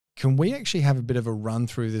Can we actually have a bit of a run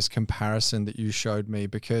through this comparison that you showed me?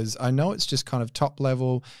 Because I know it's just kind of top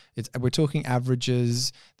level. We're talking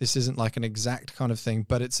averages. This isn't like an exact kind of thing,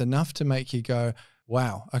 but it's enough to make you go,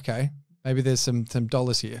 wow, okay, maybe there's some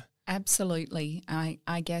dollars here. Absolutely.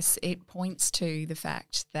 I guess it points to the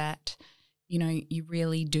fact that, you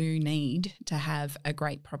really do need to have a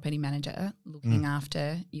great property manager looking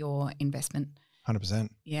after your investment. 100%.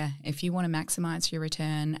 Yeah. If you want to maximize your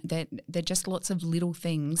return, they're just lots of little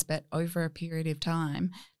things, but over a period of time,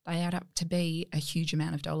 they add up to be a huge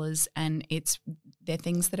amount of dollars. And they're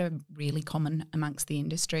things that are really common amongst the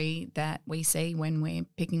industry that we see when we're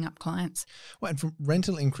picking up clients. Well, and from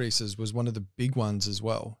rental increases was one of the big ones as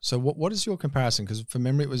well. So what is your comparison? Because from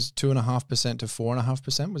memory, it was 2.5% to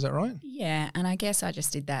 4.5%. Was that right? Yeah. And I guess I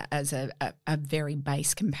just did that as a very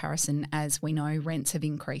base comparison. As we know, rents have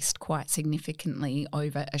increased quite significantly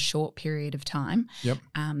over a short period of time. Yep.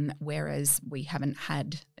 Whereas we haven't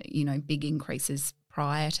had, big increases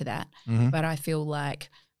prior to that. Mm-hmm. But I feel like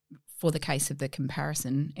for the case of the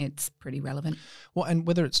comparison, it's pretty relevant. Well, and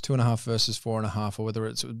whether it's 2.5 versus 4.5, or whether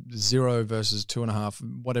it's 0 versus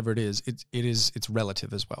 2.5, whatever it is, it's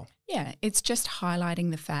relative as well. Yeah, it's just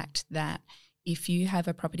highlighting the fact that if you have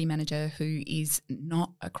a property manager who is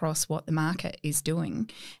not across what the market is doing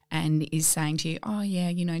and is saying to you, oh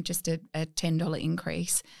yeah, just a $10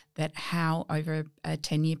 increase, that how over a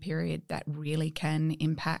 10-year period that really can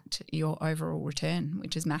impact your overall return,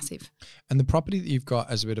 which is massive. And the property that you've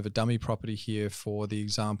got as a bit of a dummy property here for the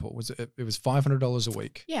example, it was $500 a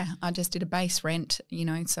week? Yeah, I just did a base rent,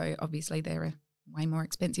 so obviously there are way more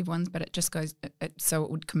expensive ones, but it just goes, so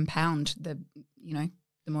it would compound the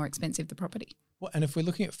more expensive the property. Well, and if we're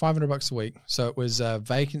looking at $500 a week, so it was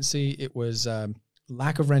vacancy, it was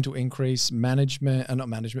lack of rental increase,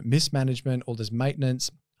 mismanagement, all this maintenance,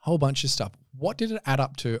 whole bunch of stuff. What did it add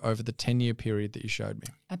up to over the 10-year period that you showed me?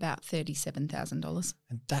 About $37,000.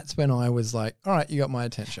 And that's when I was like, all right, you got my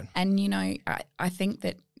attention. And, I think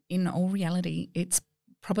that in all reality, it's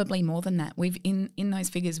probably more than that. We've in those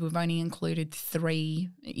figures, we've only included three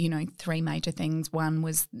major things. One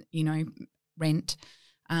was, rent.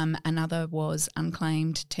 Another was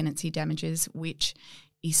unclaimed tenancy damages, which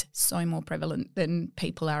is so more prevalent than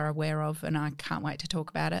people are aware of, and I can't wait to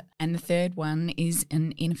talk about it. And the third one is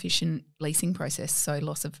an inefficient leasing process, so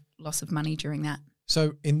loss of money during that.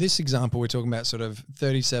 So in this example, we're talking about sort of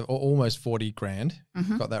 37 or almost 40 grand.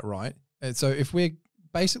 Mm-hmm. Got that right. And so if we're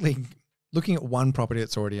basically looking at one property,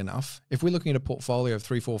 that's already enough. If we're looking at a portfolio of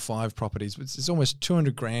 3, 4, 5 properties, it's almost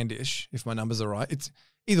 200 grand-ish, if my numbers are right. It's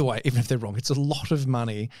either way, even if they're wrong, it's a lot of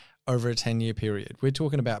money over a 10-year period. We're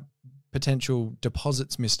talking about potential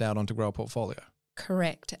deposits missed out on to grow a portfolio.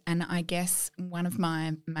 Correct. And I guess one of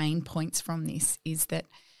my main points from this is that,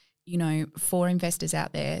 for investors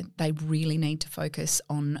out there, they really need to focus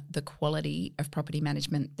on the quality of property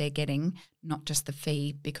management they're getting, not just the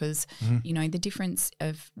fee, because, the difference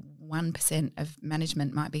of 1% of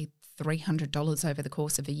management might be $300 over the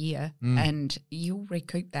course of a year, and you'll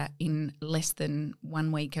recoup that in less than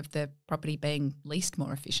 1 week of the property being leased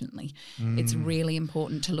more efficiently. It's really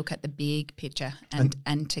important to look at the big picture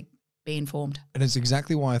and to be informed. And it's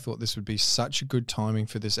exactly why I thought this would be such a good timing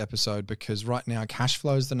for this episode, because right now cash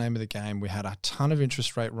flow is the name of the game. We had a ton of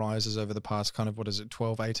interest rate rises over the past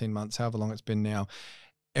 12, 18 months, however long it's been now.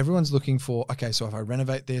 Everyone's looking for, okay, so if I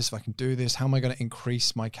renovate this, if I can do this, how am I going to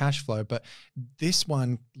increase my cash flow? But this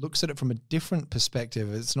one looks at it from a different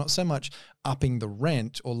perspective. It's not so much upping the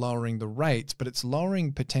rent or lowering the rates, but it's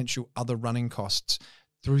lowering potential other running costs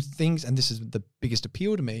through things, and this is the biggest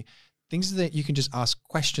appeal to me, things that you can just ask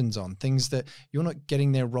questions on, things that you're not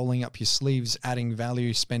getting there rolling up your sleeves, adding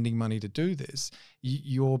value, spending money to do this.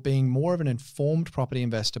 You're being more of an informed property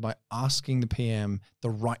investor by asking the PM the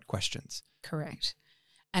right questions. Correct.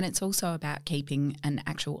 And it's also about keeping an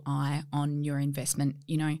actual eye on your investment.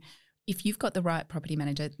 If you've got the right property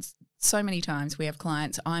manager, so many times we have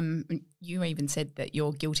clients, you even said that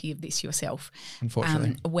you're guilty of this yourself.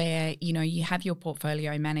 Unfortunately. Where, you have your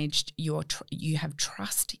portfolio managed, you have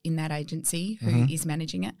trust in that agency who is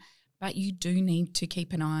managing it, but you do need to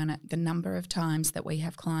keep an eye on it. The number of times that we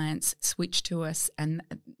have clients switch to us and,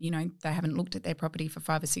 they haven't looked at their property for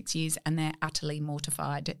 5 or 6 years and they're utterly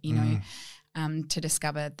mortified, to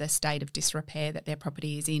discover the state of disrepair that their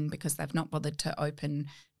property is in because they've not bothered to open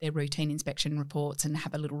their routine inspection reports and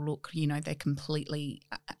have a little look. They're completely,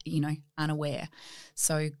 unaware.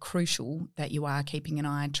 So crucial that you are keeping an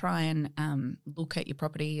eye. Try and look at your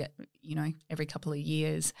property, every couple of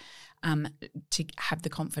years to have the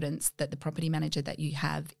confidence that the property manager that you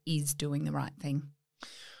have is doing the right thing.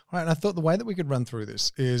 All right, and I thought the way that we could run through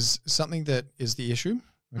this is something that is the issue.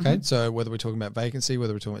 Okay. So whether we're talking about vacancy,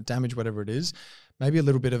 whether we're talking about damage, whatever it is, maybe a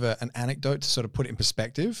little bit of an anecdote to sort of put it in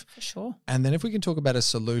perspective. For sure. And then if we can talk about a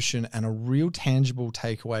solution and a real tangible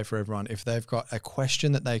takeaway for everyone, if they've got a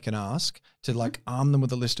question that they can ask to like arm them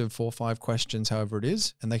with a list of 4 or 5 questions, however it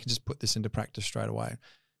is, and they can just put this into practice straight away.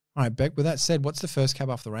 All right, Beck, with that said, what's the first cab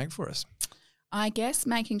off the rank for us? I guess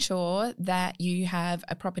making sure that you have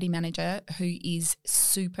a property manager who is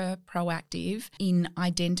super proactive in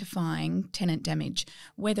identifying tenant damage,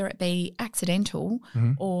 whether it be accidental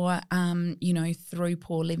or, through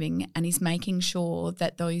poor living, and is making sure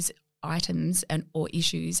that those items or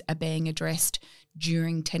issues are being addressed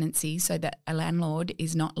during tenancy so that a landlord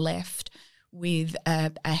is not left with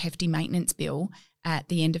a hefty maintenance bill at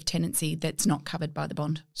the end of tenancy that's not covered by the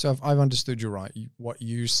bond. So if I've understood you right, what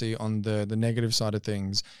you see on the negative side of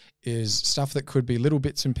things is stuff that could be little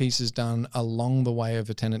bits and pieces done along the way of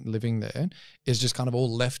a tenant living there is just kind of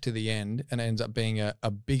all left to the end and ends up being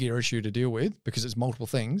a bigger issue to deal with because it's multiple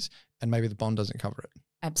things and maybe the bond doesn't cover it.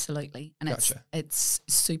 Absolutely. And Gotcha. it's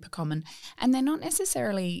super common. And they're not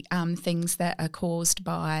necessarily things that are caused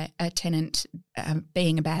by a tenant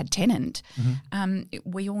being a bad tenant.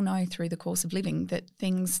 We all know through the course of living that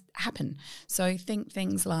things happen. So think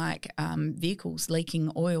things like vehicles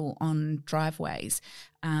leaking oil on driveways,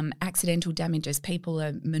 accidental damage as people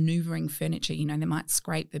are manoeuvring furniture. You know, they might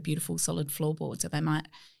scrape the beautiful solid floorboards, or they might,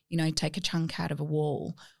 take a chunk out of a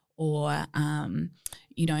wall. Or,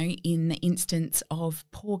 in the instance of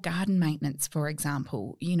poor garden maintenance, for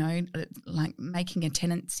example, like making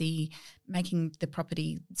the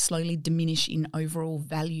property slowly diminish in overall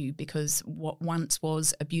value because what once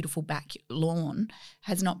was a beautiful back lawn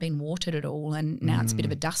has not been watered at all and now it's a bit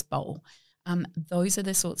of a dust bowl. Those are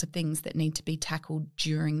the sorts of things that need to be tackled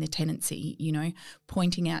during the tenancy,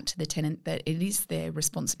 pointing out to the tenant that it is their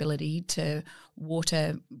responsibility to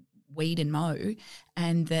water, weed and mow,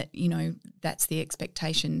 and that, that's the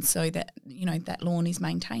expectation so that, that lawn is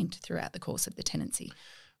maintained throughout the course of the tenancy.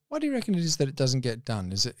 Why do you reckon it is that it doesn't get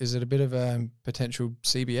done? Is it a bit of a potential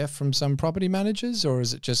CBF from some property managers, or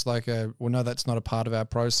is it just like no, that's not a part of our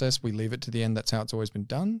process, we leave it to the end, that's how it's always been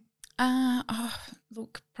done?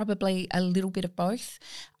 Look, probably a little bit of both.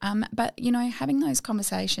 But, having those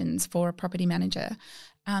conversations for a property manager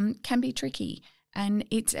can be tricky. And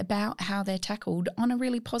it's about how they're tackled on a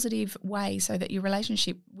really positive way so that your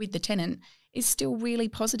relationship with the tenant is still really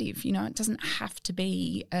positive. It doesn't have to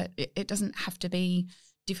be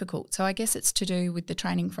difficult. So I guess it's to do with the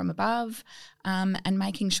training from above and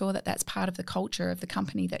making sure that that's part of the culture of the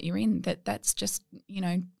company that you're in, that's just,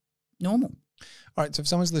 normal. All right, so if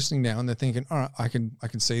someone's listening now and they're thinking, all right, I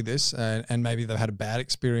can see this and maybe they've had a bad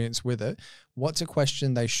experience with it, what's a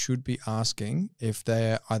question they should be asking if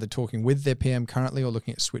they're either talking with their PM currently or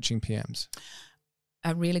looking at switching PMs?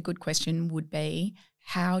 A really good question would be,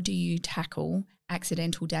 how do you tackle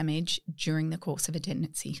accidental damage during the course of a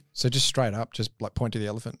tenancy? So just straight up, just like point to the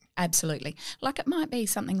elephant. Absolutely. Like it might be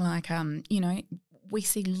something like, we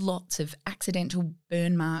see lots of accidental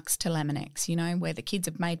burn marks to Laminex, where the kids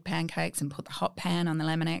have made pancakes and put the hot pan on the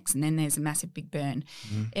Laminex and then there's a massive big burn.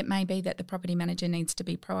 It may be that the property manager needs to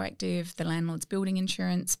be proactive. The landlord's building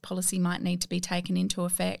insurance policy might need to be taken into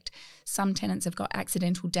effect. Some tenants have got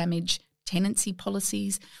accidental damage tenancy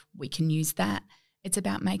policies. We can use that. It's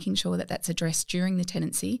about making sure that that's addressed during the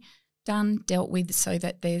tenancy, dealt with so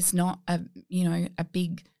that there's not a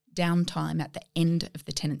big downtime at the end of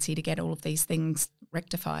the tenancy to get all of these things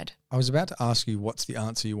rectified. I was about to ask you what's the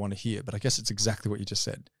answer you want to hear, but I guess it's exactly what you just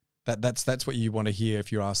said. That's what you want to hear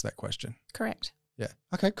if you ask that question. Correct. Yeah.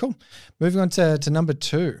 Okay, cool. Moving on to number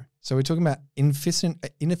 2. So we're talking about inefficient,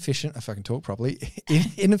 if I can talk properly,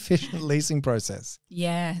 inefficient leasing process.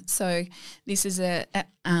 Yeah. So this is a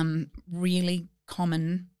really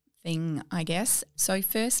common thing, I guess. So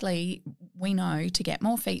firstly, we know to get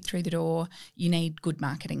more feet through the door, you need good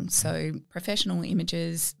marketing. So professional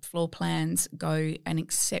images, floor plans go an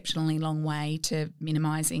exceptionally long way to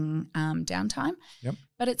minimising downtime. Yep.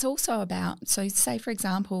 But it's also about, so say for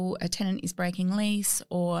example, a tenant is breaking lease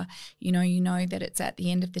or, you know that it's at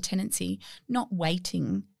the end of the tenancy, not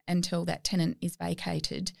waiting until that tenant is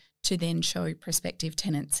vacated to then show prospective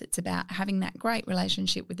tenants. It's about having that great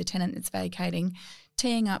relationship with the tenant that's vacating,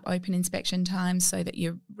 teeing up open inspection times so that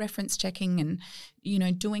you're reference checking and,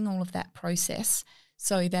 doing all of that process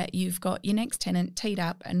so that you've got your next tenant teed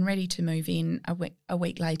up and ready to move in a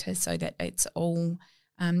week later so that it's all,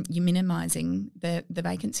 you're minimising the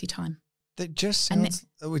vacancy time. That just sounds,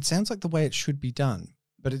 it sounds like the way it should be done.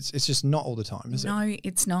 But it's just not all the time, is it? No,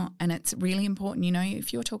 it's not. And it's really important. You know,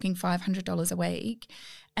 if you're talking $500 a week,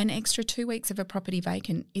 an extra 2 weeks of a property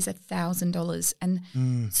vacant is $1,000.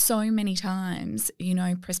 And so many times, you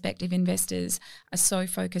know, prospective investors are so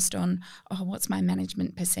focused on, oh, what's my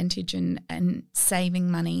management percentage and saving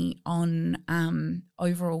money on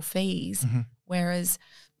overall fees. Whereas,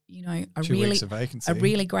 you know, a 2 weeks of vacancy.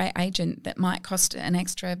 really great agent that might cost an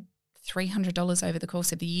extra $300 over the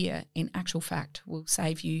course of the year, in actual fact, will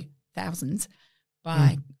save you thousands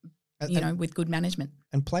by, you know, with good management.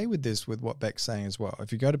 And play with this with what Beck's saying as well.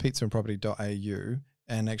 If you go to pizzaandproperty.au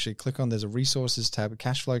and actually click on, there's a resources tab, a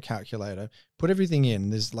cash flow calculator, put everything in.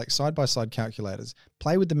 There's like side-by-side calculators.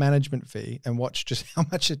 Play with the management fee and watch just how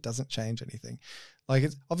much it doesn't change anything. Like,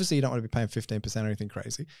 it's obviously you don't want to be paying 15% or anything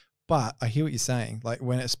crazy, but I hear what you're saying. Like,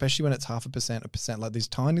 especially when it's 0.5%, 1%, like these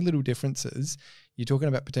tiny little differences, you're talking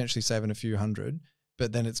about potentially saving a few hundred,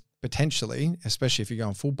 but then it's potentially, especially if you're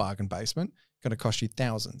going full bargain basement, going to cost you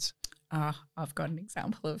thousands. I've got an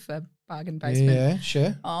example of a bargain basement. Yeah,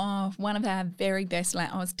 sure. Oh, one of our very best,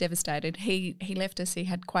 I was devastated. He left us, he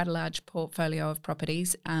had quite a large portfolio of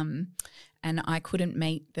properties, and I couldn't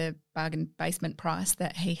meet the bargain basement price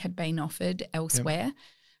that he had been offered elsewhere. Yep.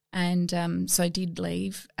 And so did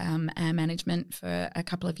leave our management for a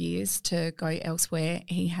couple of years to go elsewhere.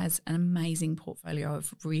 He has an amazing portfolio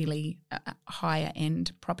of really higher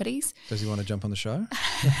end properties. Does he want to jump on the show?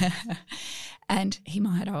 And he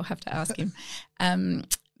might, I'll have to ask him.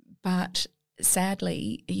 But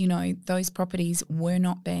sadly, you know, those properties were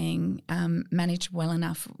not being managed well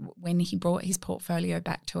enough when he brought his portfolio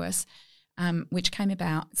back to us, which came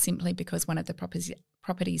about simply because one of the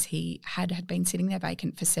properties he had been sitting there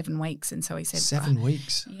vacant for 7 weeks. And so he said, 7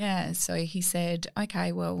 weeks? Yeah. So he said,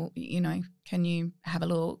 okay, well, you know, can you have a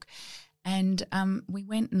look? And we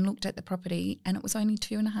went and looked at the property, and it was only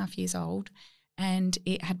 2.5 years old, and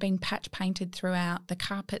it had been patch painted throughout. The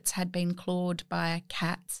carpets had been clawed by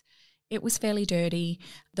cats. It was fairly dirty.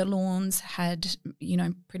 The lawns had, you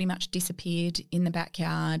know, pretty much disappeared in the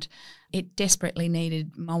backyard. It desperately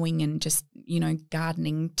needed mowing and just, you know,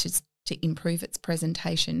 gardening to improve its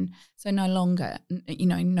presentation. So no longer, you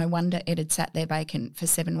know, no wonder it had sat there vacant for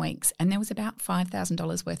 7 weeks. And there was about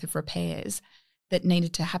 $5,000 worth of repairs that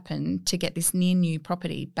needed to happen to get this near new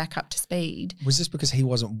property back up to speed. Was this because he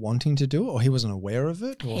wasn't wanting to do it, or he wasn't aware of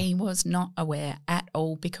it? Or? He was not aware at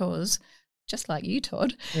all, because just like you,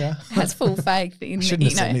 Todd, yeah, has full faith in, shouldn't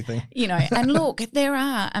have said anything. You know, and look, there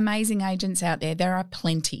are amazing agents out there. There are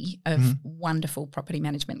plenty of wonderful property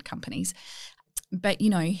management companies. But, you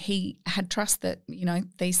know, he had trust that, you know,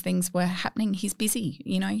 these things were happening. He's busy.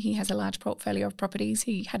 You know, he has a large portfolio of properties.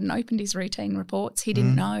 He hadn't opened his routine reports. He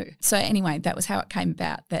didn't know. So anyway, that was how it came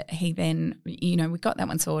about, that he then, you know, we got that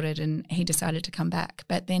one sorted and he decided to come back.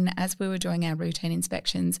 But then as we were doing our routine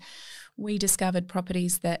inspections, we discovered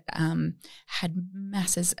properties that had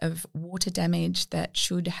masses of water damage that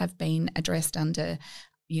should have been addressed under,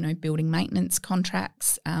 you know, building maintenance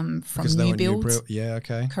contracts from new builds. Yeah,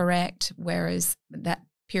 okay. Correct. Whereas that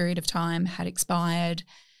period of time had expired.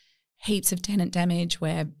 Heaps of tenant damage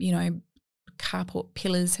where, you know, carport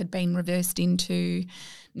pillars had been reversed into,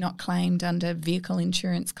 not claimed under vehicle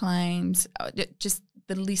insurance claims. Just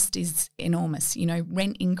the list is enormous. You know,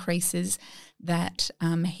 rent increases that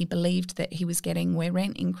he believed that he was getting, where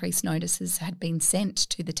rent increase notices had been sent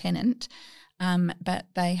to the tenant, but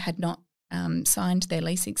they had not signed their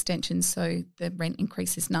lease extensions, so the rent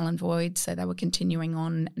increase is null and void. So they were continuing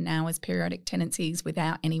on now as periodic tenancies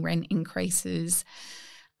without any rent increases.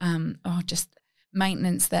 Just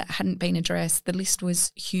maintenance that hadn't been addressed. The list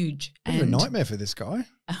was huge. Bit of a nightmare for this guy.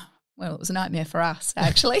 Well, it was a nightmare for us,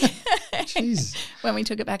 actually, Jeez. when we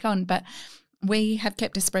took it back on. But we have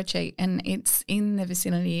kept a spreadsheet, and it's in the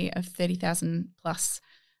vicinity of 30,000 plus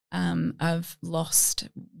of lost,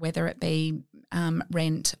 whether it be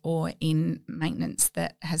rent or in maintenance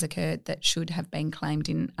that has occurred that should have been claimed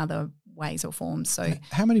in other ways or forms. So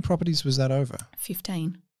how many properties was that over?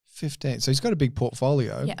 15. 15. So he's got a big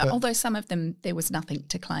portfolio. Yeah, although some of them there was nothing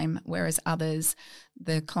to claim, whereas others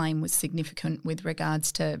the claim was significant with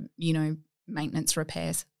regards to, you know, maintenance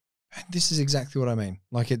repairs. And this is exactly what I mean.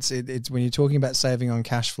 Like it's when you're talking about saving on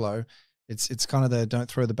cash flow, it's kind of the don't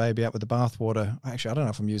throw the baby out with the bathwater. Actually, I don't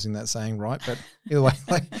know if I'm using that saying right, but either way,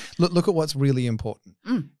 like look at what's really important.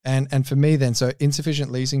 And for me then, so insufficient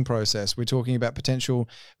leasing process, we're talking about potential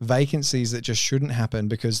vacancies that just shouldn't happen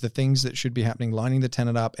because the things that should be happening, lining the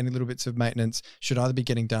tenant up, any little bits of maintenance should either be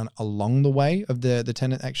getting done along the way of the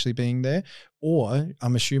tenant actually being there, or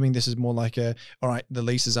I'm assuming this is more like all right, the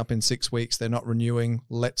lease is up in 6 weeks, they're not renewing,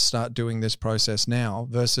 let's start doing this process now,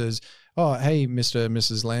 versus, oh, hey, Mr. and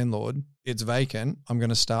Mrs. Landlord, it's vacant. I'm going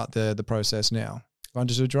to start the process now. Have I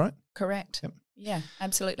understood you right? Correct. Yep. Yeah,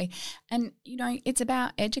 absolutely. And, it's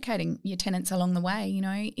about educating your tenants along the way.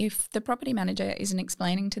 If the property manager isn't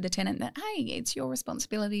explaining to the tenant that, hey, it's your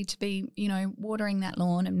responsibility to be, watering that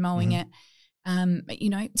lawn and mowing it.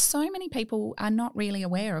 So many people are not really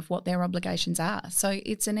aware of what their obligations are. So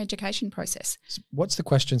it's an education process. What's the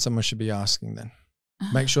question someone should be asking then?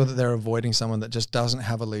 Make sure that they're avoiding someone that just doesn't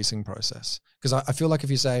have a leasing process. Because I feel like if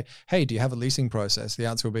you say, hey, do you have a leasing process? The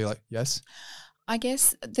answer will be like, yes. I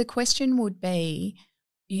guess the question would be,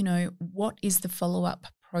 what is the follow-up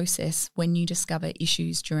process when you discover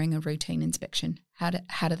issues during a routine inspection? How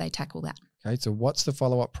do they tackle that? Okay, so what's the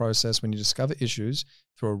follow-up process when you discover issues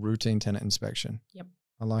through a routine tenant inspection? Yep.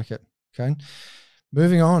 I like it. Okay.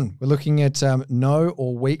 Moving on, we're looking at no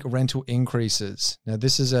or weak rental increases. Now,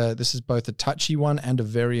 this is both a touchy one and a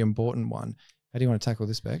very important one. How do you want to tackle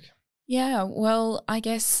this, Beck? Yeah, well, I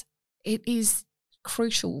guess it is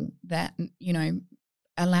crucial that,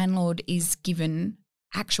 a landlord is given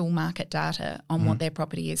actual market data on what their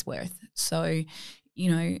property is worth. So,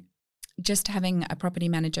 just having a property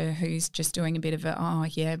manager who's just doing a bit of a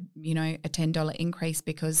 $10 increase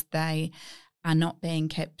because they are not being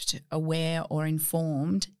kept aware or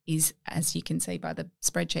informed is, as you can see by the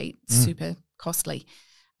spreadsheet, super costly.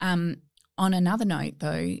 On another note,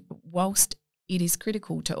 though, whilst it is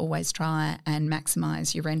critical to always try and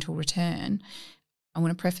maximise your rental return, I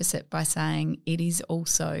want to preface it by saying it is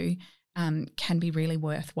also can be really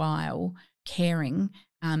worthwhile caring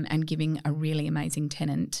and giving a really amazing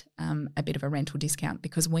tenant a bit of a rental discount,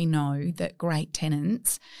 because we know that great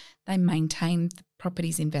tenants, they maintain the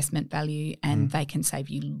property's investment value and they can save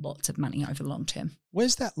you lots of money over the long term.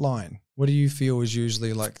 Where's that line? What do you feel is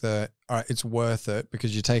usually like all right, it's worth it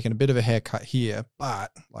because you're taking a bit of a haircut here,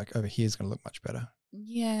 but like over here is going to look much better?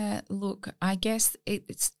 Yeah, look, I guess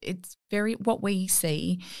it's very, what we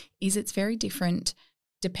see is it's very different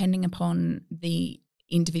depending upon the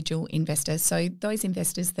individual investors. So those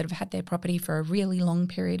investors that have had their property for a really long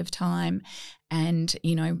period of time and,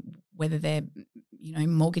 whether their,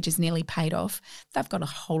 mortgage is nearly paid off, they've got a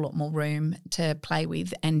whole lot more room to play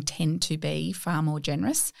with and tend to be far more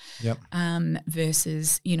generous. Yep.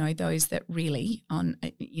 Versus, those that really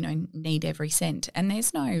need every cent. And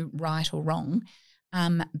there's no right or wrong.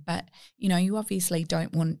 But, you obviously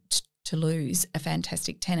don't want to lose a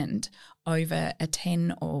fantastic tenant over a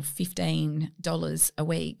 $10 or $15 a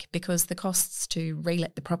week, because the costs to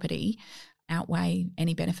relet the property outweigh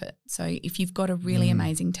any benefit. So if you've got a really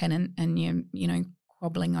amazing tenant and you're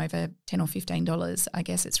quabbling over $10 or $15, I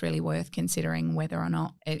guess it's really worth considering whether or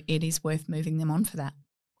not it is worth moving them on for that.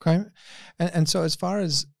 Okay. And so as far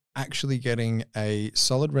as actually getting a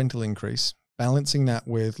solid rental increase, balancing that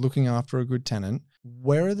with looking after a good tenant,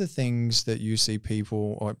 where are the things that you see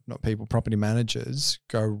property managers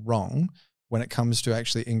go wrong when it comes to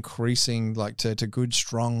actually increasing to good,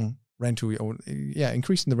 strong rental,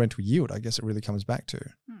 increasing the rental yield, I guess it really comes back to?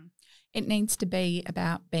 It needs to be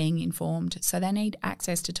about being informed. So they need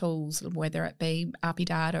access to tools, whether it be RP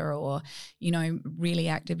data or, really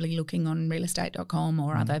actively looking on realestate.com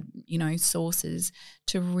or other, sources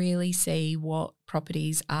to really see what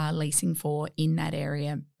properties are leasing for in that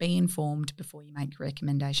area. Be informed before you make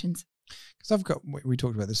recommendations. Because we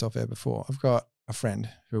talked about this off air before. I've got a friend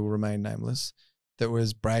who will remain nameless that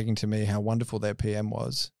was bragging to me how wonderful their PM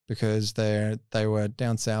was, because they were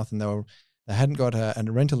down south and they hadn't got a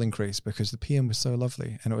rental increase because the PM was so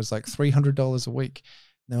lovely, and it was like $300 a week.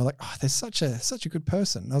 And they were like, "Oh, they're such a good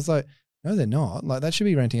person." And I was like, "No, they're not. Like that should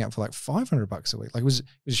be renting out for like $500 a week." Like it was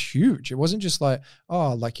huge. It wasn't just like,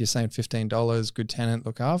 oh, like you're saying, $15, good tenant,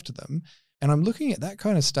 look after them. And I'm looking at that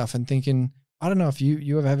kind of stuff and thinking, I don't know if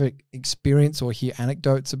you ever have experience or hear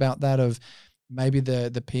anecdotes about that of maybe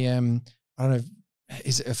the PM, I don't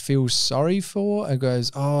know, feels sorry for and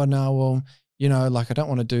goes, "Oh no, well, I don't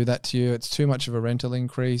want to do that to you. It's too much of a rental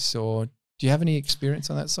increase." Or do you have any experience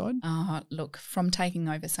on that side? Look, from taking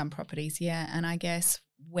over some properties, yeah. And I guess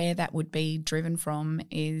where that would be driven from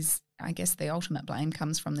is, I guess the ultimate blame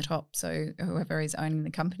comes from the top. So whoever is owning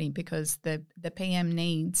the company, because the PM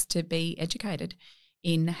needs to be educated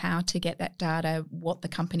in how to get that data, what the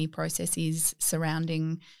company process is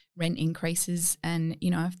surrounding rent increases, and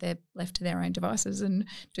if they're left to their own devices and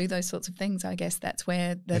do those sorts of things, I guess that's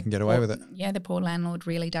where they can get away with it. Yeah, the poor landlord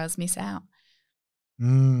really does miss out.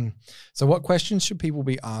 So what questions should people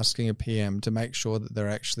be asking a PM to make sure that they're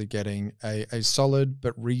actually getting a solid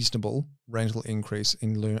but reasonable rental increase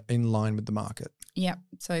in line with the market? Yeah,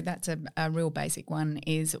 so that's a real basic one,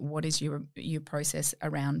 is what is your process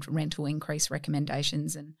around rental increase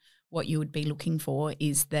recommendations, and what you would be looking for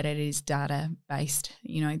is that it is data based,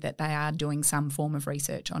 that they are doing some form of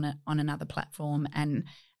research on another platform and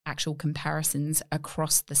actual comparisons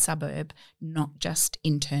across the suburb, not just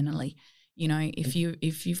internally.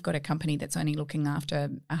 If you've got a company that's only looking after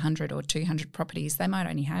 100 or 200 properties, they might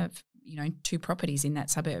only have 2 properties in that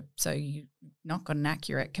suburb. So you've not got an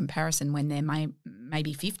accurate comparison when there may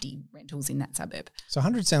be 50 rentals in that suburb. So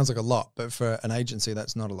 100 sounds like a lot, but for an agency,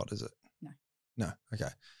 that's not a lot, is it? No. Okay.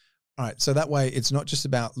 All right. So that way it's not just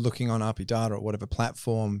about looking on RP data or whatever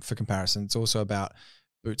platform for comparison. It's also about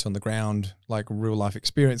boots on the ground, like real life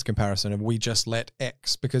experience comparison of we just let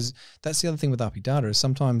X, because that's the other thing with RP data is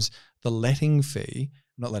sometimes the letting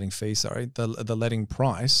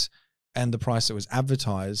price and the price that was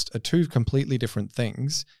advertised are 2 completely different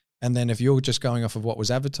things. And then if you're just going off of what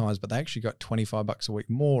was advertised, but they actually got $25 a week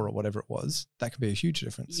more or whatever it was, that could be a huge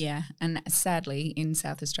difference. Yeah. And sadly, in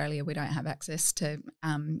South Australia, we don't have access to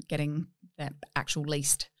getting the actual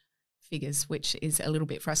leased figures, which is a little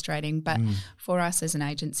bit frustrating. But for us as an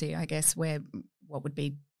agency, I guess we're what would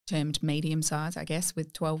be termed medium size, I guess,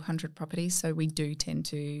 with 1,200 properties. So we do tend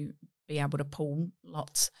to be able to pull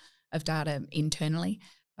lots of data internally.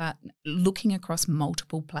 But looking across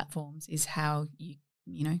multiple platforms is how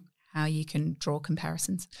how you can draw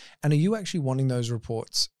comparisons. And are you actually wanting those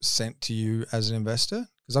reports sent to you as an investor?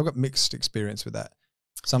 Because I've got mixed experience with that.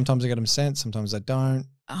 Sometimes I get them sent, sometimes I don't.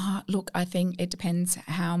 Look, I think it depends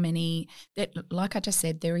how many, like I just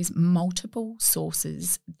said, there is multiple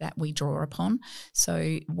sources that we draw upon.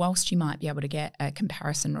 So whilst you might be able to get a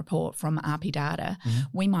comparison report from RP data,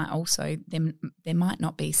 we might also, there might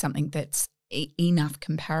not be something that's enough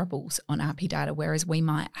comparables on RP data, whereas we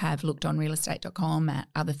might have looked on realestate.com at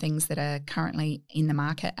other things that are currently in the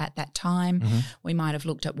market at that time. We might have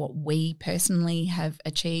looked at what we personally have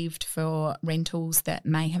achieved for rentals that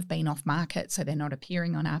may have been off market, so they're not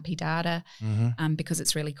appearing on RP data, because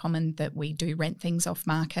it's really common that we do rent things off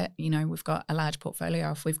market. We've got a large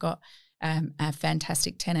portfolio. If we've got a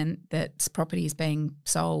fantastic tenant that's property is being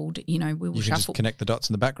sold, we will you can shuffle. Just connect the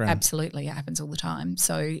dots in the background. Absolutely. It happens all the time.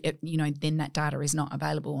 So, then that data is not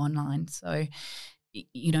available online. So,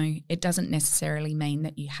 it doesn't necessarily mean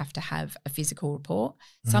that you have to have a physical report.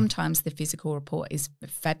 Sometimes the physical report is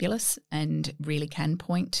fabulous and really can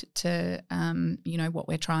point to, what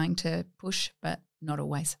we're trying to push, but not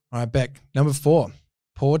always. All right, Beck, number 4.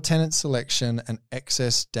 Poor tenant selection and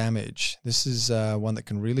excess damage. This is one that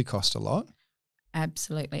can really cost a lot.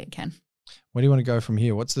 Absolutely, it can. Where do you want to go from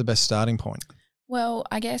here? What's the best starting point? Well,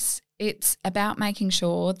 I guess it's about making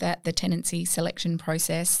sure that the tenancy selection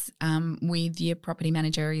process with your property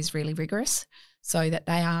manager is really rigorous, so that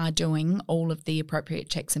they are doing all of the appropriate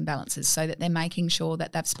checks and balances, so that they're making sure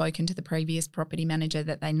that they've spoken to the previous property manager,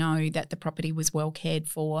 that they know that the property was well cared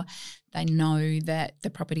for, they know that the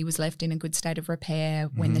property was left in a good state of repair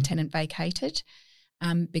when the tenant vacated.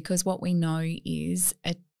 Because what we know is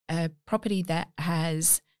a property that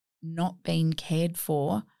has not been cared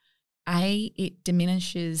for, it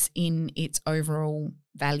diminishes in its overall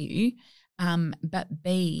value, but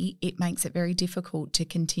B, it makes it very difficult to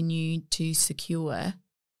continue to secure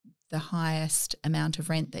the highest amount of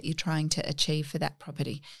rent that you're trying to achieve for that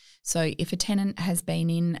property. So if a tenant has been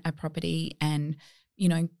in a property and,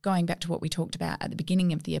 going back to what we talked about at the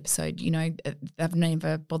beginning of the episode, they've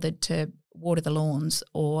never bothered to water the lawns,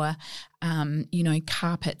 or,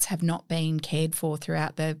 carpets have not been cared for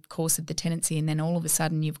throughout the course of the tenancy, and then all of a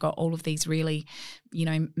sudden you've got all of these really,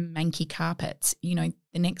 manky carpets, the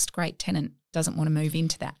next great tenant doesn't want to move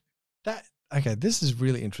into that. Okay, this is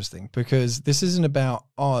really interesting, because this isn't about,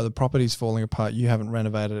 the property's falling apart, you haven't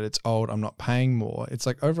renovated it, it's old, I'm not paying more. It's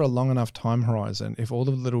like over a long enough time horizon, if all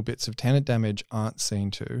the little bits of tenant damage aren't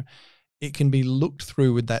seen to, it can be looked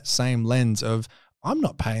through with that same lens of, I'm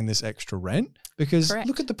not paying this extra rent because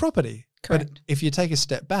Look at the property. Correct. But if you take a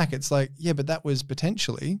step back, it's like, yeah, but that was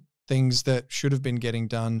potentially things that should have been getting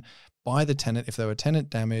done by the tenant if there were tenant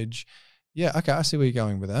damage. Yeah, okay, I see where you're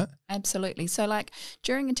going with that. Absolutely. So like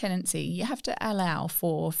during a tenancy, you have to allow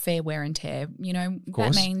for fair wear and tear.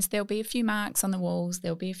 That means there'll be a few marks on the walls,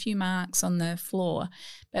 there'll be a few marks on the floor,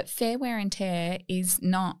 but fair wear and tear is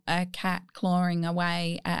not a cat clawing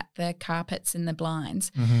away at the carpets and the blinds.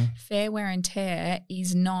 Fair wear and tear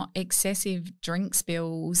is not excessive drink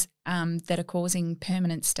spills that are causing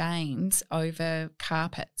permanent stains over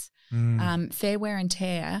carpets. Fair wear and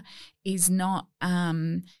tear is not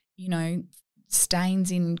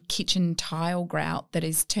stains in kitchen tile grout that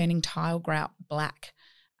is turning tile grout black,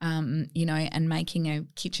 and making a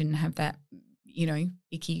kitchen have that,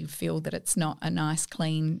 icky feel that it's not a nice,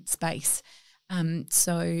 clean space.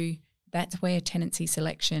 So that's where tenancy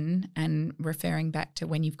selection and referring back to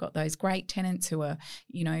when you've got those great tenants who are,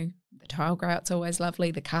 the tile grout's always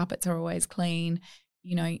lovely, the carpets are always clean,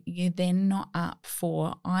 you're then not up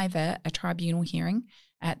for either a tribunal hearing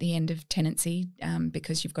at the end of tenancy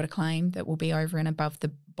because you've got a claim that will be over and above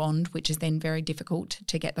the bond, which is then very difficult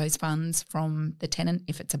to get those funds from the tenant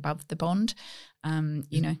if it's above the bond,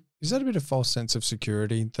 Is that a bit of false sense of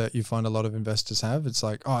security that you find a lot of investors have? It's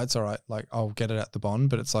like, oh, it's all right, like I'll get it at the bond,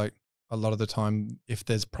 but it's like a lot of the time if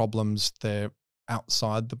there's problems, they're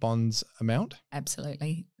outside the bond's amount?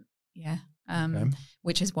 Absolutely, yeah. Okay.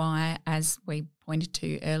 Which is why, as we pointed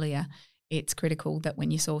to earlier, it's critical that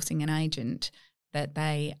when you're sourcing an agent that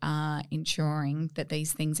they are ensuring that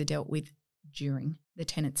these things are dealt with during the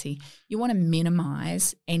tenancy. You want to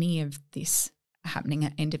minimise any of this happening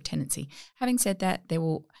at end of tenancy. Having said that,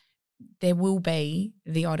 there will be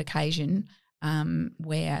the odd occasion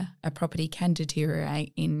where a property can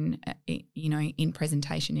deteriorate in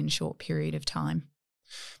presentation in a short period of time.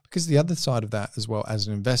 Because the other side of that as well as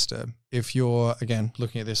an investor, if you're, again,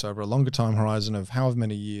 looking at this over a longer time horizon of however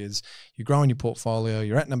many years, you're growing your portfolio,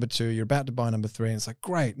 you're at number 2, you're about to buy number 3, and it's like,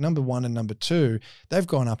 great, number 1 and number 2, they've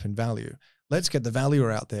gone up in value. Let's get the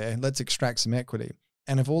valuer out there, let's extract some equity.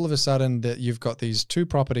 And if all of a sudden that you've got these 2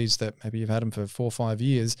 properties that maybe you've had them for 4 or 5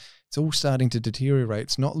 years, it's all starting to deteriorate.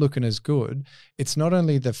 It's not looking as good. It's not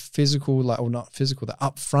only the physical, the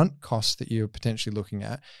upfront costs that you're potentially looking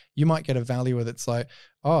at. You might get a valuer that's like,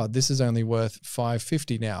 oh, this is only worth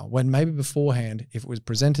 $550 now. When maybe beforehand, if it was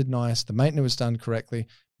presented nice, the maintenance was done correctly,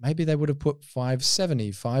 maybe they would have put $570,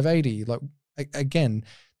 $580. Like again,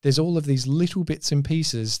 there's all of these little bits and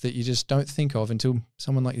pieces that you just don't think of until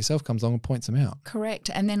someone like yourself comes along and points them out. Correct.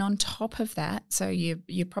 And then on top of that, so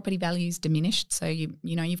your property value's diminished, so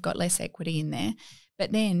you've got less equity in there,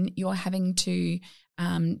 but then you're having to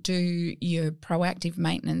do your proactive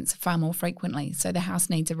maintenance far more frequently. So the house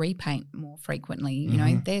needs a repaint more frequently.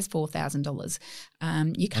 There's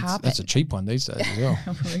 $4,000. Your carpet. That's a cheap one these days as well.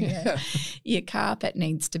 Yeah. Your carpet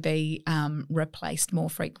needs to be replaced more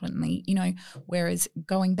frequently. Whereas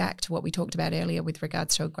going back to what we talked about earlier with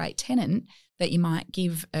regards to a great tenant that you might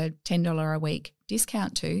give a $10 a week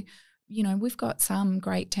discount to, we've got some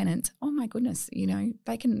great tenants. Oh my goodness,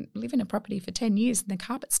 they can live in a property for 10 years and the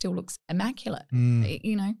carpet still looks immaculate.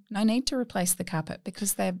 No need to replace the carpet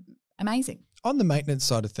because they're amazing. On the maintenance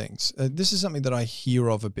side of things, this is something that I hear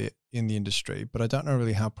of a bit in the industry, but I don't know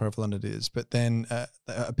really how prevalent it is. But then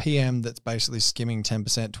a PM that's basically skimming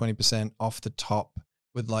 10%, 20% off the top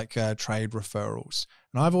with trade referrals.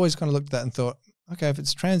 And I've always kind of looked at that and thought, okay, if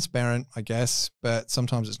it's transparent, I guess, but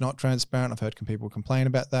sometimes it's not transparent. I've heard people complain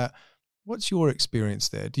about that. What's your experience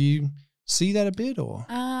there? Do you see that a bit, or?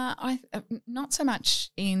 Not so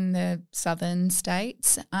much in the southern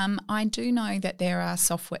states. I do know that there are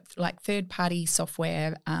software, like third-party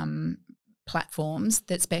software platforms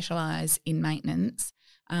that specialise in maintenance,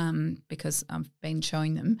 because I've been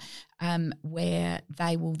showing them, where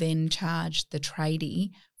they will then charge the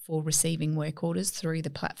tradie for receiving work orders through the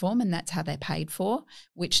platform, and that's how they're paid for,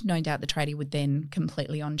 which no doubt the tradie would then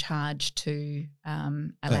completely on charge to a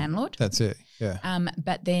landlord. That's it, yeah.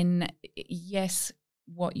 But then, yes,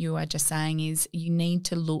 what you are just saying is you need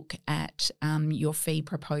to look at your fee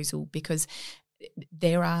proposal, because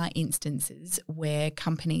there are instances where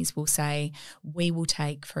companies will say, we will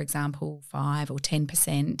take, for example, 5 or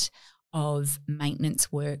 10% of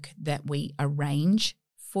maintenance work that we arrange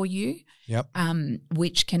for you, yep.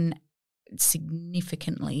 Which can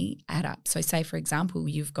significantly add up. So say, for example,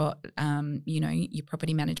 you've got, your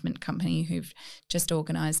property management company who've just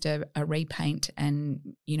organised a repaint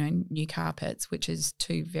and, new carpets, which is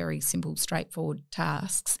 2 very simple, straightforward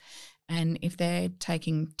tasks. And if they're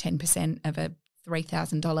taking 10% of a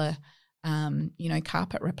 $3,000,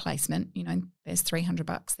 carpet replacement, there's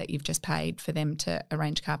 $300 that you've just paid for them to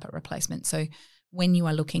arrange carpet replacement. So when you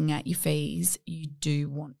are looking at your fees, you do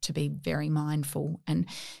want to be very mindful. And,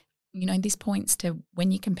 this points to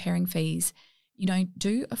when you're comparing fees,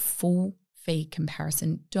 do a full fee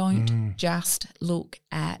comparison. Don't just look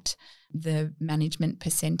at the management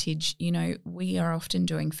percentage. We are often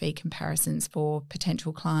doing fee comparisons for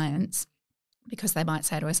potential clients because they might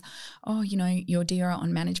say to us, oh, you're dearer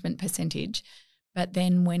on management percentage. But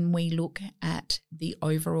then when we look at the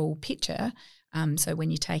overall picture, so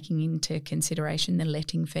when you're taking into consideration the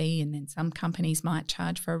letting fee, and then some companies might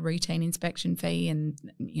charge for a routine inspection fee, and,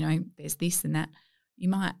 there's this and that, you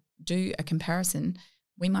might do a comparison.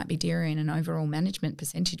 We might be dearer in an overall management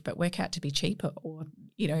percentage but work out to be cheaper, or,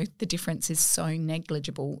 the difference is so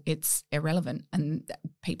negligible it's irrelevant, and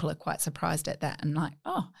people are quite surprised at that and like,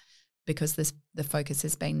 oh, because the focus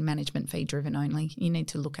has been management fee driven only. You need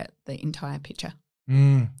to look at the entire picture.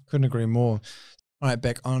 Couldn't agree more. All right,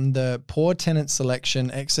 Beck, on the poor tenant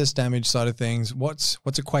selection, excess damage side of things, what's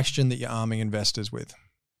a question that you're arming investors with?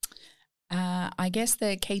 I guess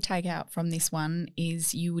the key takeout from this one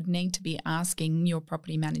is you would need to be asking your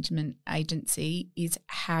property management agency is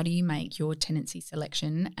how do you make your tenancy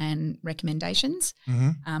selection and recommendations?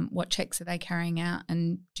 What checks are they carrying out,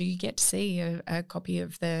 and do you get to see a copy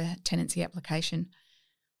of the tenancy application?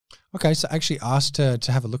 Okay, so actually ask to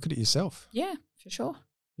have a look at it yourself. Yeah, for sure.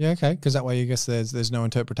 Yeah, okay, because that way I guess there's no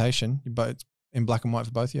interpretation, but it's in black and white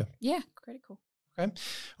for both of you. Yeah, critical. Okay.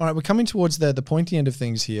 All right, we're coming towards the pointy end of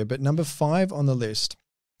things here, but number 5 on the list,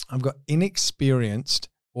 I've got inexperienced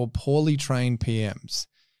or poorly trained PMs.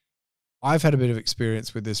 I've had a bit of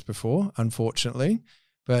experience with this before, unfortunately,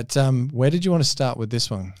 but where did you want to start with this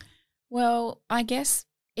one? Well, I guess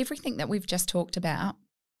everything that we've just talked about,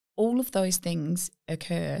 all of those things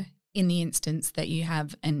occur in the instance that you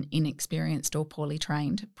have an inexperienced or poorly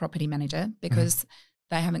trained property manager, because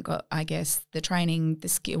they haven't got, I guess, the training, the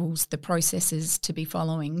skills, the processes to be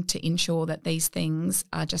following to ensure that these things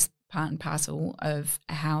are just part and parcel of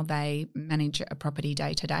how they manage a property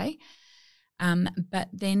day to day. But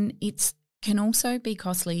then it can also be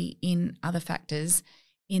costly in other factors,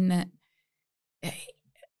 in that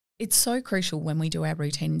it's so crucial when we do our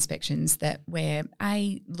routine inspections that we're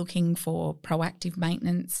looking for proactive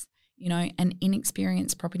maintenance. An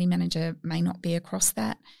inexperienced property manager may not be across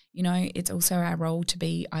that. It's also our role to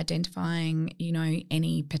be identifying,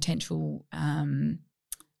 any potential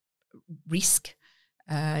risk,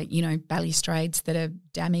 balustrades that are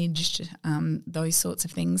damaged, those sorts of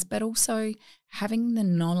things, but also having the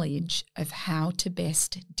knowledge of how to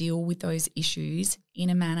best deal with those issues in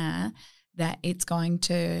a manner that it's going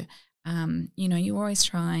to you're always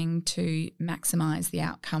trying to maximise the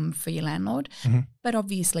outcome for your landlord, but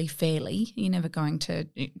obviously fairly. You're never going to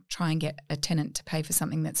try and get a tenant to pay for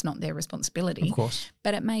something that's not their responsibility. Of course.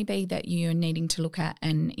 But it may be that you're needing to look at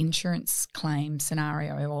an insurance claim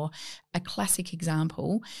scenario, or a classic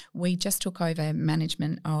example. We just took over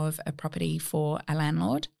management of a property for a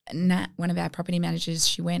landlord. Nat, one of our property managers,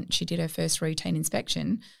 she did her first routine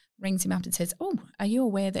inspection, rings him up and says, "Oh, are you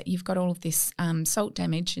aware that you've got all of this salt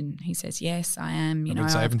damage?" And he says, "Yes, I am. I've been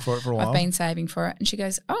saving for it for a while. I've been saving for it." And she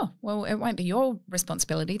goes, "Oh, well, it won't be your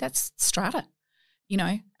responsibility. That's strata,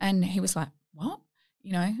 And he was like, "What?"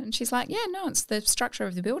 And she's like, "Yeah, no, it's the structure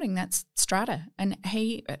of the building. That's strata." And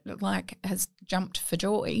he has jumped for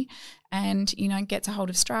joy and, gets a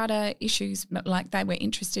hold of strata issues. Like, they were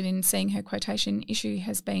interested in seeing her quotation. Issue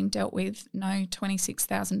has been dealt with. No,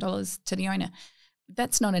 $26,000 to the owner.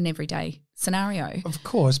 That's not an everyday scenario. Of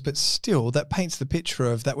course, but still that paints the picture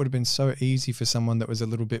of that would have been so easy for someone that was a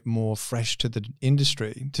little bit more fresh to the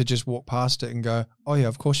industry to just walk past it and go, "Oh yeah,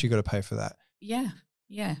 of course you got to pay for that." Yeah.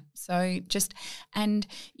 So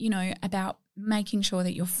about making sure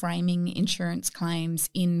that you're framing insurance claims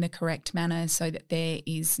in the correct manner so that there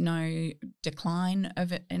is no decline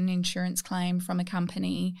of an insurance claim from a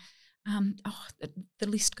company. The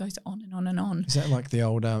list goes on and on and on. Is that like the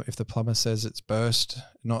old if the plumber says it's burst,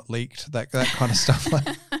 not leaked, that kind of stuff?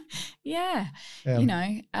 Yeah.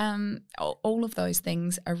 All of those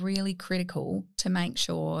things are really critical to make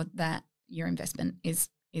sure that your investment is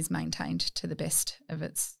maintained to the best of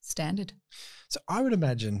its standard. So I would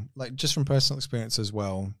imagine, just from personal experience as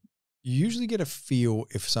well, you usually get a feel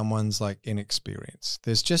if someone's inexperienced.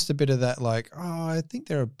 There's just a bit of that I think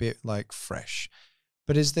they're a bit fresh.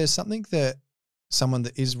 But is there something that someone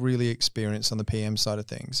that is really experienced on the PM side of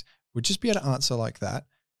things would just be able to answer like that,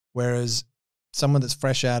 whereas someone that's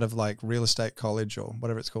fresh out of real estate college or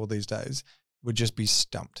whatever it's called these days would just be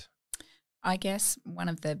stumped? I guess one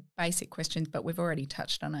of the basic questions, but we've already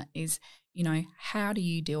touched on it, is, how do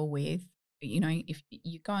you deal with, if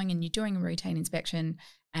you're going and you're doing a routine inspection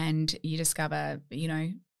and you discover,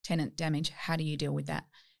 tenant damage, how do you deal with that?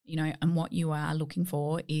 And what you are looking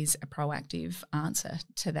for is a proactive answer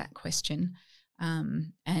to that question.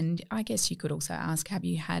 And I guess you could also ask, have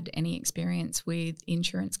you had any experience with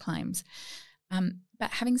insurance claims?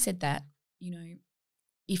 But having said that,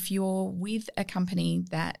 if you're with a company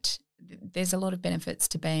that there's a lot of benefits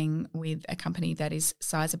to being with a company that is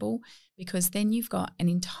sizable, because then you've got an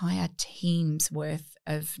entire team's worth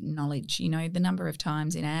of knowledge. The number of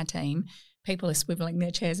times in our team people are swiveling their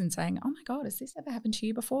chairs and saying, "Oh my God, has this ever happened to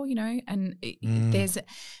you before?" And there's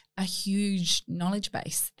a huge knowledge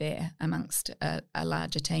base there amongst a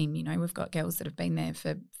larger team. We've got girls that have been there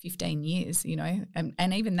for 15 years,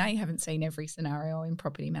 and even they haven't seen every scenario in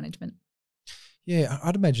property management. Yeah,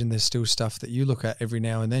 I'd imagine there's still stuff that you look at every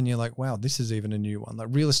now and then. You're like, wow, this is even a new one. Like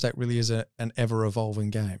real estate really is an ever-evolving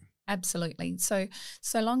game. Absolutely. So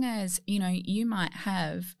long as, you might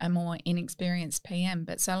have a more inexperienced PM,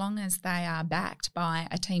 but so long as they are backed by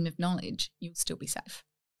a team of knowledge, you'll still be safe.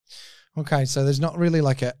 Okay, so there's not really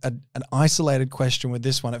like an isolated question with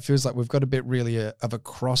this one. It feels like we've got a bit really of a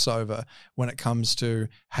crossover when it comes to,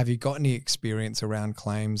 have you got any experience around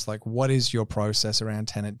claims? Like, what is your process around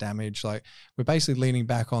tenant damage? Like, we're basically leaning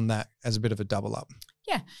back on that as a bit of a double up.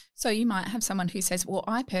 Yeah. So you might have someone who says, well,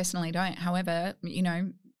 I personally don't. However,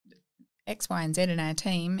 X, Y, and Z in our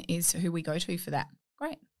team is who we go to for that.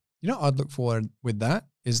 Great. I'd look forward with that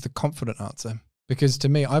is the confident answer. Because to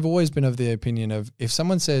me, I've always been of the opinion of, if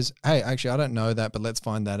someone says, hey, actually, I don't know that, but let's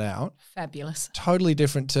find that out. Fabulous. Totally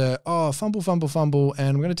different to, fumble, and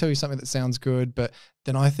I'm going to tell you something that sounds good, but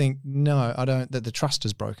then I think, no, I don't, that the trust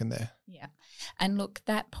is broken there. Yeah. And look,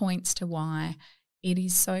 that points to why it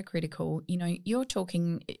is so critical. You're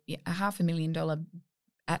talking $500,000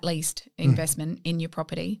 at least investment in your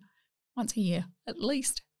property once a year, at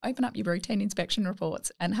least. Open up your routine inspection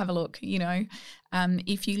reports and have a look.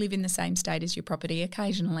 If you live in the same state as your property,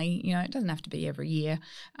 occasionally, it doesn't have to be every year.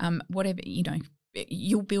 Whatever,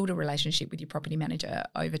 you'll build a relationship with your property manager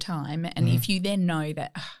over time. And if you then know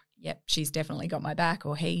that, yep, she's definitely got my back,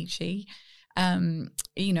 or he, she,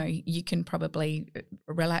 you can probably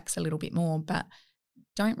relax a little bit more, but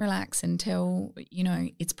don't relax until,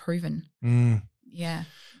 it's proven. Yeah.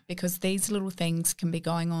 Because these little things can be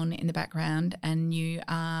going on in the background and you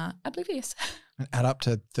are oblivious. And add up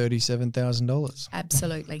to $37,000.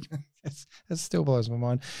 Absolutely. That still blows my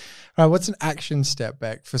mind. All right, what's an action step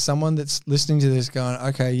back for someone that's listening to this going,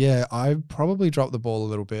 okay, yeah, I probably dropped the ball a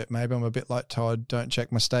little bit. Maybe I'm a bit like Todd, don't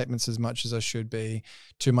check my statements as much as I should be,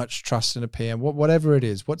 too much trust in a PM, whatever it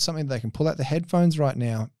is. What's something they can pull out the headphones right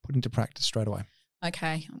now, put into practice straight away?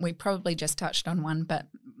 Okay, we probably just touched on one, but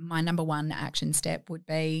my number one action step would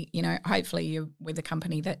be, hopefully you're with a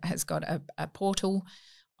company that has got a portal.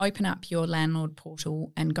 Open up your landlord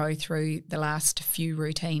portal and go through the last few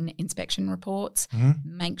routine inspection reports.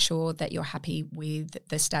 Make sure that you're happy with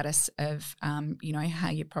the status of, how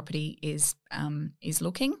your property is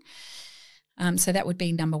looking. So that would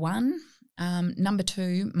be number one. Number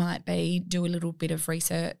two might be do a little bit of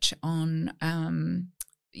research on,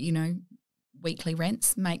 weekly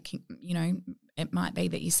rents. It might be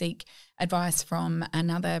that you seek advice from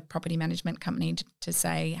another property management company to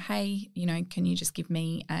say, hey, can you just give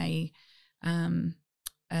me a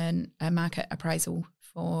market appraisal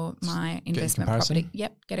for my investment property?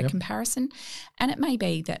 Yep, get a comparison. And it may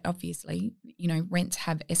be that obviously, rents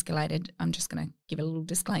have escalated. I'm just going to give a little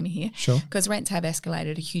disclaimer here. Sure. Because rents have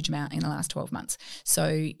escalated a huge amount in the last 12 months. So,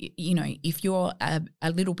 if you're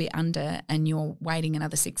a little bit under and you're waiting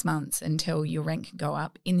another 6 months until your rent can go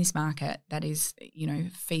up in this market, that is,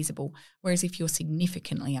 feasible. Whereas if you're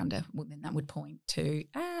significantly under, well, then that would point to,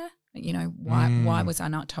 why was I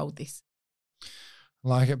not told this?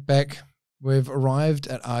 Like it, Beck. We've arrived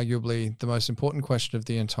at arguably the most important question of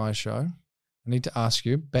the entire show. I need to ask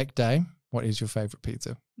you, Beck Day, what is your favourite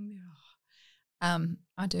pizza?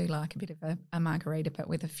 I do like a bit of a margarita, but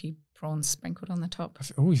with a few prawns sprinkled on the top.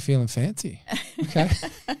 Oh, you're feeling fancy. Okay.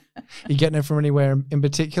 You getting it from anywhere in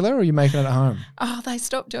particular, or are you making it at home? Oh, they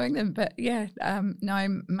stopped doing them, but yeah,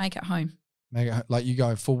 no, make it home. Like you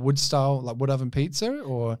go full wood style, like wood oven pizza,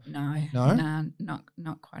 or no,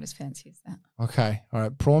 not quite as fancy as that. Okay, all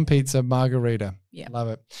right, prawn pizza margarita. Yeah, love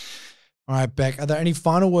it. All right, Beck, are there any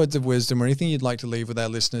final words of wisdom or anything you'd like to leave with our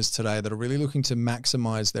listeners today that are really looking to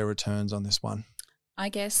maximize their returns on this one? I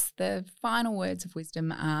guess the final words of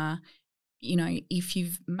wisdom are, if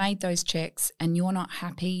you've made those checks and you're not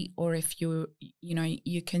happy, or if you're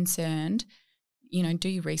concerned, do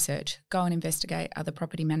your research, go and investigate other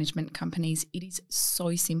property management companies. It is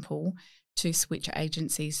so simple to switch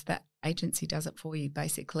agencies. That agency does it for you,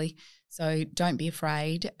 basically. So don't be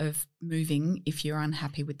afraid of moving if you're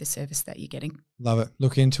unhappy with the service that you're getting. Love it.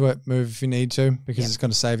 Look into it. Move if you need to, because it's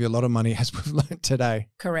going to save you a lot of money, as we've learned today.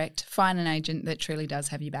 Correct. Find an agent that truly does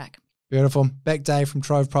have your back. Beautiful. Beck Day from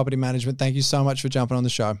Trove Property Management, thank you so much for jumping on the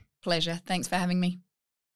show. Pleasure. Thanks for having me.